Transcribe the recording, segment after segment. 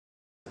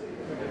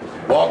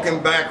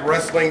Welcome back,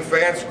 wrestling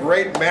fans.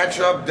 Great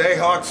matchup.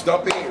 Dayhawk,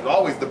 Stumpy.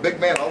 Always the big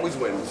man always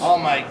wins. Oh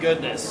my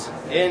goodness.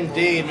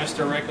 Indeed,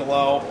 Mr.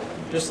 Riccolo.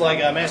 Just like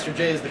Master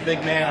J is the big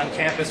man on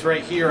campus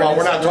right here. Well,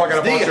 we're not talking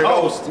about your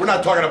nose. We're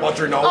not talking about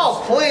your nose.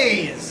 Oh,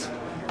 please.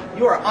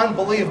 You are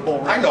unbelievable,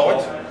 Riccolo. I know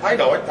it. I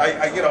know it.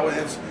 You know,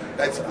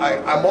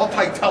 I'm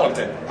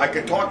multi-talented. I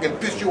can talk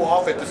and piss you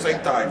off at the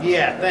same time.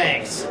 Yeah,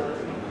 thanks.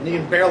 And you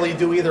can barely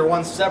do either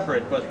one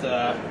separate, but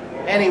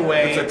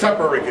anyway. It's a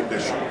temporary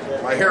condition.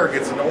 My hair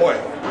gets in the way.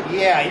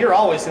 Yeah, you're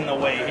always in the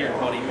way here,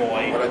 buddy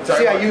boy.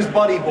 See, I used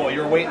buddy boy.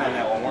 You were waiting on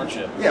that one, weren't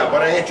you? Yeah,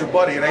 but I ain't your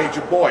buddy and I ain't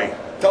your boy.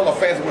 Tell the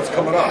fans what's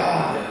coming up.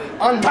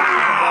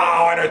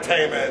 POW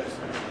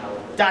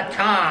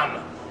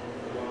Entertainment.com.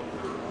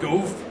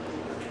 Goof.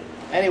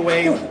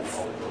 Anyway.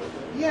 Goof.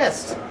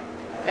 Yes.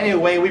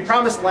 Anyway, we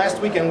promised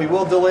last week and we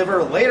will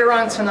deliver later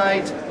on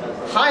tonight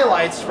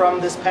highlights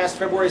from this past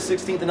February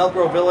 16th in Elk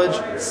Grove Village,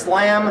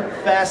 Slam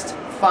Fest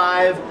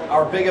 5,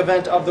 our big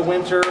event of the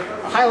winter.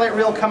 A highlight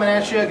reel coming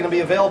at you, going to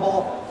be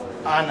available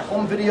on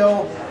home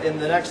video in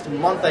the next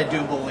month, I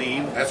do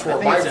believe. That's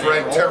where my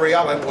friend Terry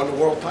Allen won the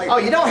world title. Oh,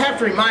 you don't have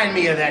to remind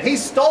me of that. He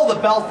stole the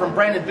belt from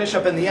Brandon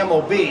Bishop in the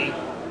MOB.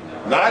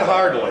 Not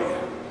hardly.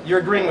 You're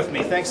agreeing with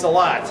me. Thanks a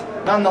lot.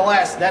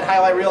 Nonetheless, that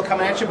highlight reel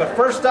coming at you. But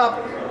first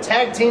up,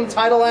 tag team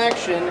title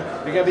action.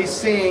 You're going to be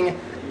seeing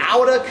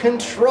Outta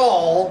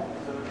Control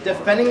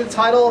defending the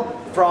title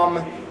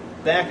from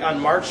back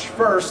on March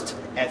 1st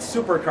at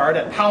Supercard,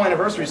 at POW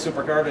Anniversary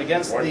Supercard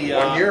against one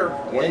year.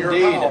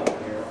 Indeed.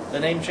 The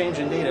name change,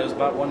 indeed. It was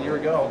about 1 year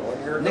ago.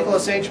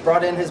 Nicholas H.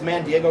 brought in his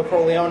man Diego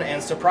Corleone, and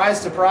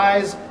surprise,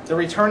 surprise, the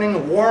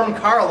returning Warm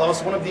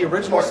Carlos, one of the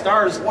original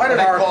stars of our classic era. Why did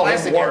they call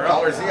him Warm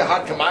Carlos? Is he a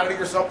hot commodity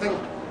or something?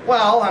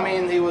 Well, I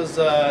mean, he was...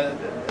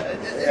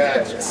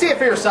 see it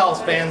for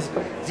yourselves, fans.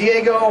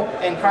 Diego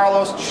and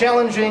Carlos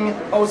challenging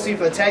OC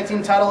for the tag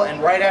team title,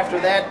 and right after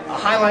that, a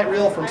highlight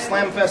reel from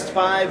Slamfest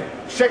 5.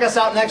 Check us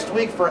out next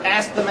week for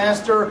Ask the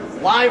Master,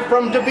 live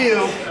from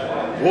Dubuque.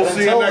 We'll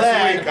see you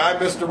next week. I'm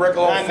Mr.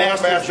 Riccolo. I'm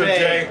Master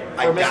J.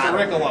 Or Mr.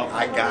 Riccolo.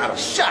 I got him.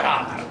 Shut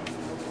up.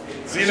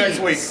 See you next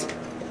week.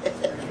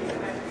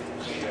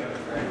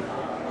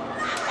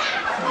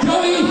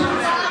 Joey,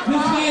 this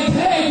man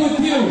tagged with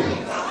you.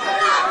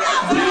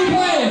 Jimmy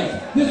Blaze,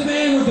 this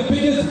man was the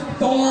biggest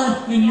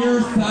thorn in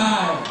your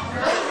side.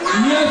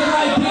 And yes,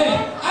 I did.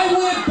 I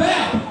went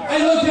back. I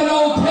looked at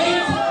old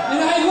tapes, and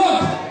I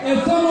looked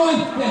at someone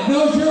that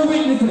knows your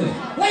weaknesses.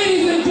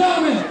 Ladies and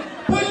gentlemen,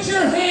 put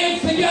your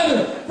hands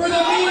together for the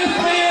meanest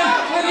man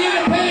on the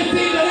independent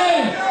scene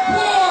today,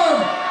 Warm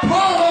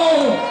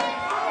Carlos.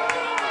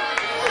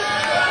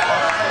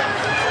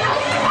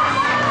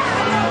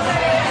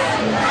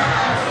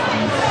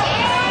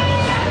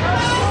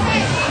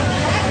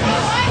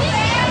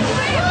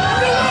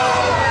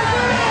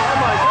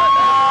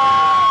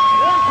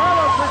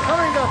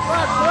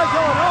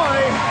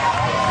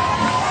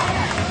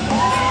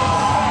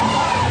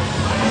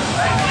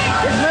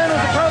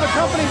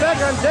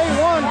 Back on day 1,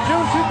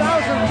 June 2003,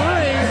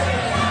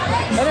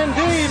 and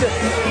indeed,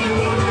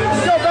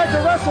 we go back to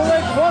Wrestle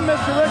League 1,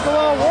 Mr.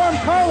 Riccolo. Warm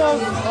Carlos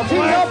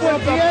teamed up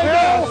with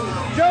Diego,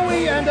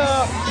 Joey, and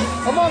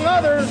among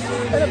others,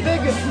 in a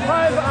big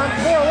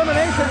 5-on-4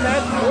 elimination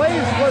match.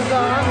 Blaze was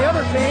on the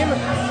other team,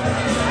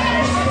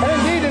 and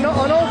indeed, an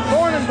old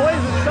thorn in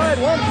Blaze's side,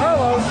 Warm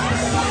Carlos,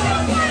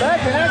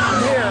 back in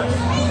action here.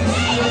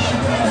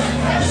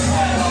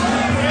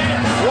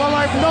 Well,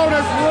 I've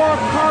noticed Warm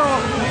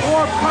Carlos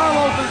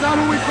is that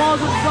who he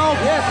calls himself?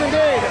 Yes,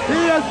 indeed.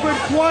 He has been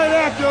quite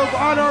active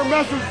on our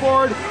message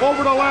board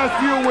over the last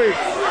few weeks.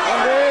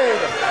 Indeed.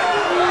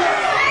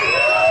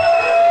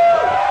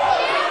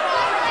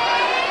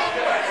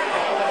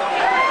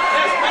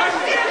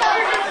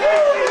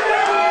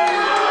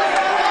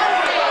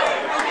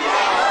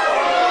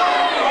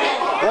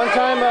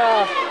 One-time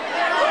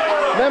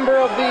member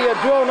of the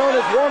duo known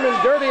as Warm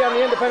and Dirty on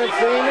the independent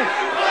scene.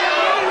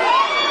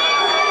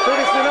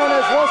 Previously known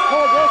as Los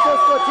Poderosos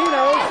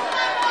Latinos.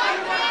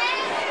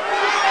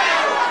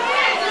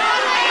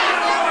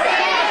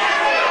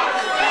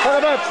 Talk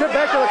about a trip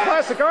back to the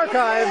classic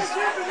archives.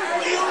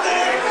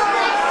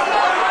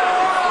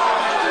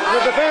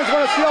 If the fans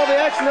want to see all the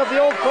action of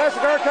the old classic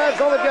archives,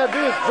 all they've got to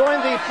do is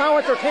join the POW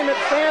Entertainment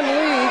Fan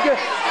League.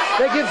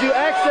 That gives you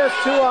access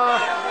to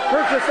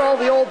purchase all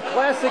the old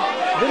classic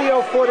video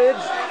footage,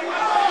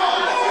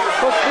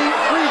 plus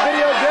free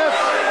video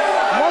gifts,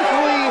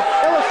 monthly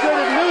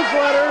illustrated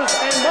newsletters,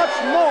 and much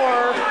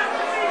more.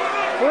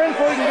 For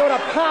info, you can go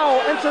to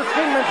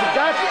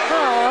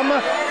POWentertainment.com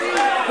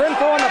for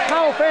info on the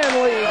POW Fan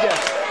League.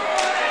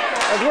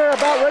 As we're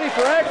about ready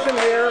for action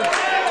here.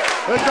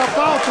 It's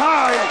about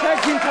time.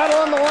 Tag team title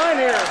on the line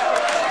here.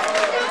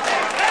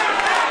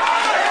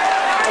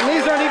 And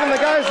these aren't even the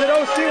guys that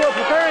OC were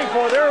preparing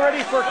for. They're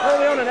ready for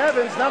Corleone and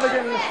Evans. Now they're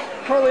getting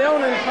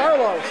Corleone and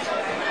Carlos.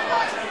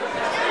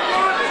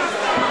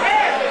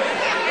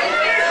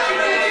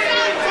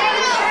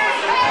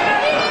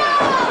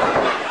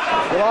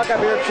 The lock up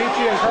here,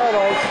 Chichi and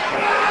Carlos.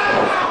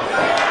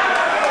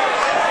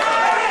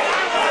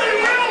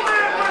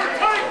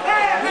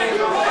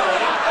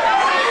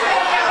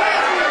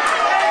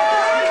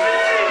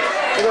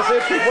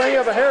 you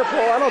have a hair pull.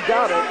 I don't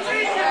doubt it.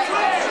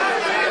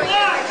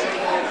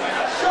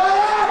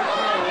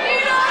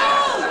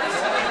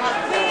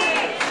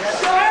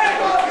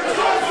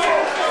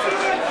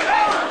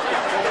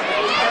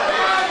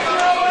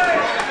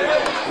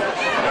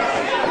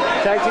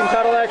 Tag team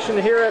title action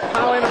here at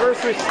POW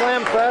Anniversary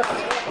Slam Fest.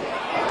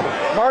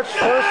 March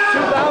 1st,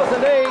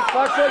 2008,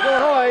 Fox Lake,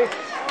 Illinois.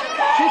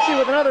 Chi-Chi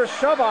with another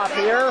shove off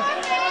here.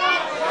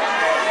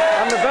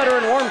 I'm the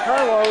veteran Juan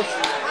Carlos,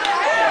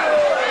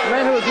 a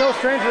man who is no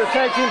stranger to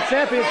tag team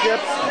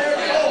championships.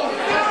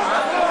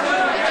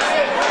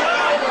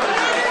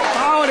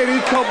 How did he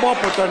come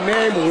up with the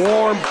name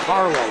Juan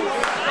Carlos?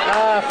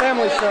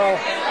 Family show.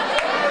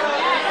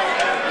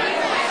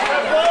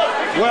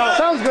 Well,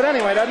 sounds good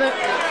anyway, doesn't it?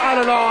 I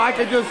don't know. I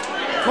could just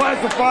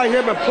classify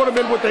him and put him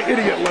in with the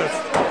idiot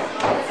list.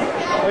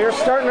 Well, you're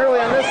starting early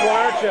on this one,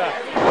 aren't you?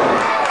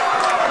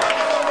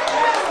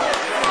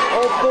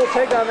 Old school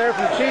takedown there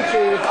from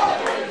Chi-Chi.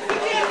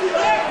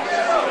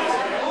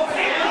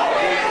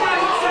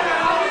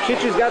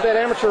 Chi-Chi's got that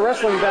amateur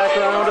wrestling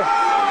background.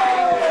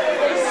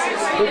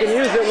 He can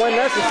use it when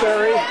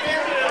necessary.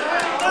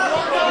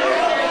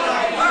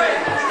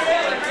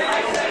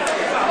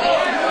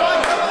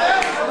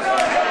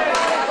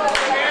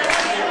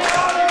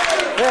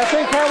 Yeah, I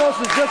think Carlos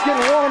is just getting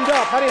warmed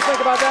up. How do you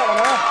think about that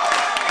one, huh?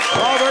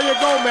 Well, there you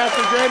go,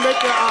 Master J.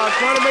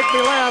 Trying to make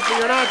me laugh, and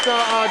you're not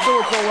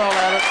doing so well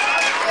at it.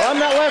 Well, I'm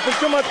not laughing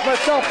too much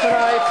myself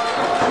tonight.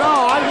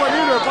 No, I wouldn't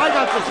either if I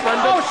got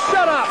suspended. Oh,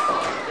 shut up!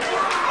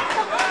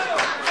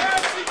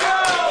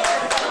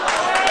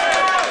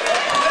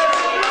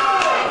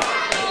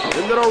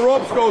 Into the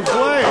ropes goes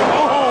Blade.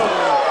 Oh!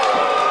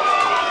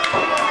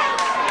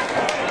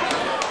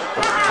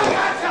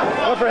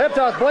 Well, for hip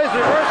toss, Blade's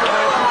reversing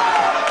it.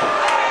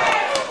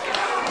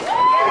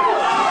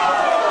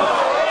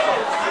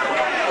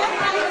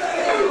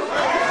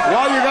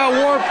 Well, you got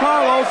Juan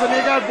Carlos and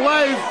you got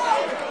Blaze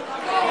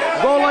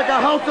going like a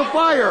house of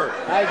fire.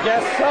 I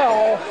guess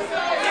so.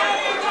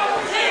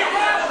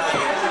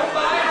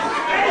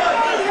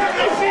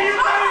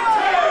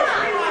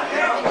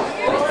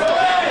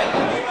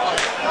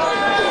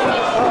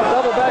 Oh,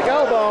 double back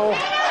elbow.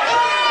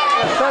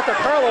 And shot to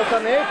Carlos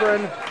on the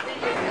apron.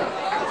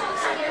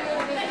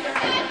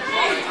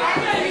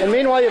 And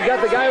meanwhile, you've got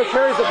the guy who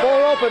carries the bull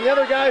rope and the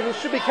other guy who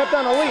should be kept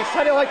on a leash.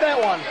 How do you like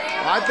that one?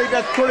 I think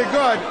that's pretty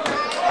good.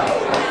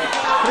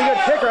 Pretty good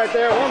kick right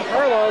there. Juan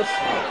Carlos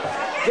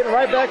getting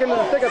right back into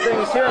the thick of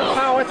things here at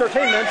POW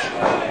Entertainment.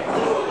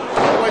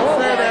 I would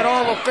say that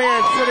all the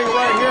fans sitting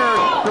right here,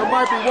 there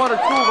might be one or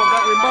two of them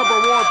that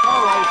remember Juan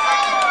Carlos.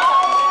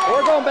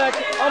 We're going back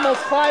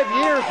almost 5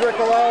 years,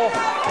 Riccolo,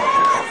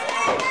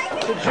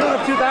 to June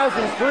of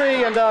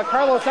 2003. And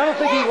Carlos, I don't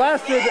think he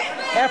lasted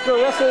after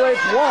WrestleRage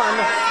 1.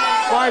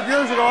 5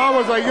 years ago, I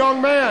was a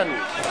young man.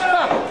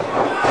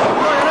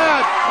 Look at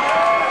that.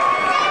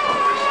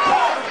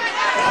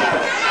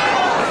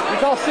 You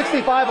call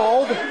 65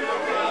 old?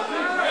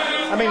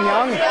 I mean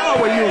young? Oh,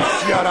 will you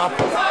shut up?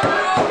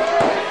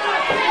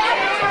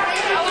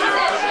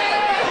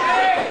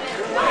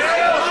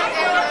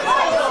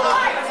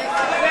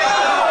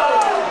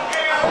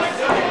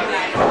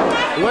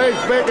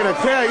 Blaze making a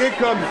tag. In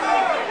comes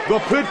the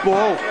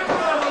Pitbull.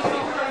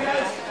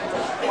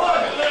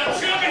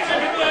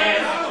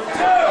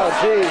 Oh,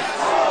 geez.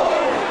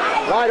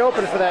 Wide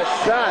open for that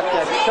shot,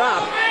 that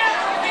chop.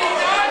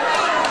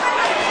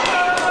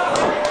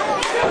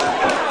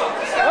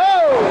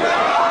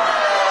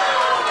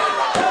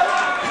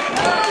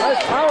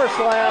 Power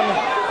slam.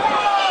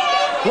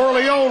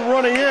 Corleone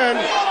running in.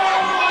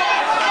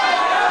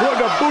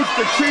 Putting a boot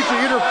to Chi-Chi,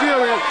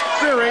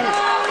 interfering.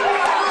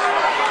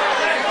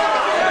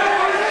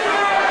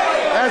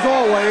 As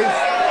always.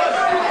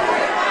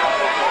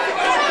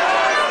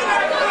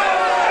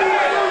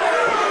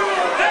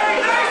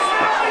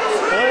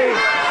 Hey,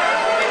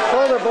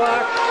 shoulder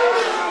block.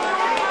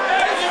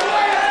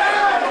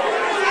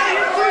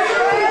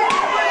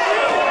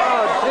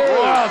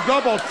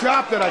 Double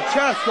chop to the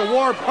chest to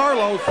Juan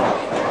Carlos.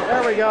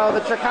 There we go. The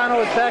Chicano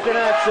is back in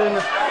action.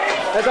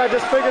 As I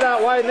just figured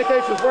out why Nick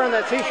H was wearing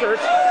that t-shirt.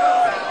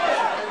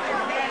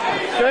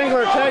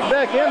 Strangler tagged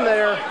back in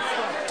there.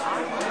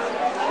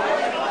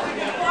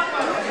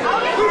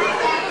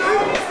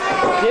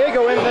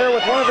 Diego in there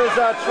with one of his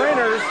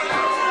trainers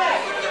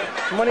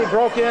when he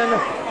broke in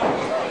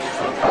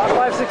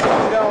 5-6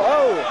 months ago.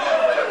 Oh!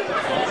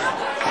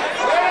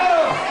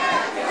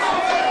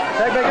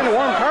 Tag back into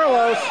Juan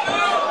Carlos.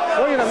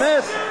 Swing and a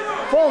miss.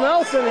 Full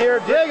Nelson here.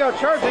 Diego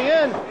charging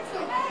in.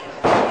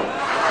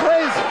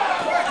 Blaze.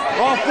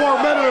 All 4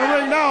 men in the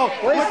ring now.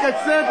 Blaze. Look at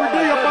Sandra D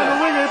up on the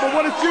ring apron.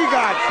 What has she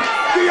got?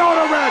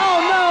 Deodorant.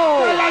 Oh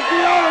no! They got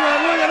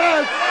deodorant. Look at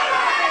this.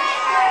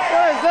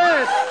 What is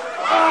this?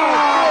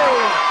 Oh!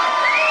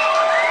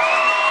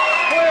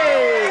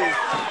 Please.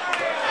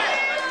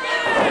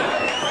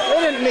 They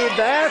didn't need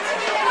that.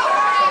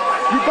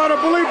 You better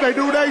believe they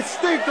do. They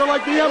stink. They're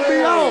like the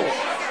MBO.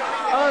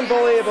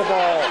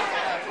 Unbelievable.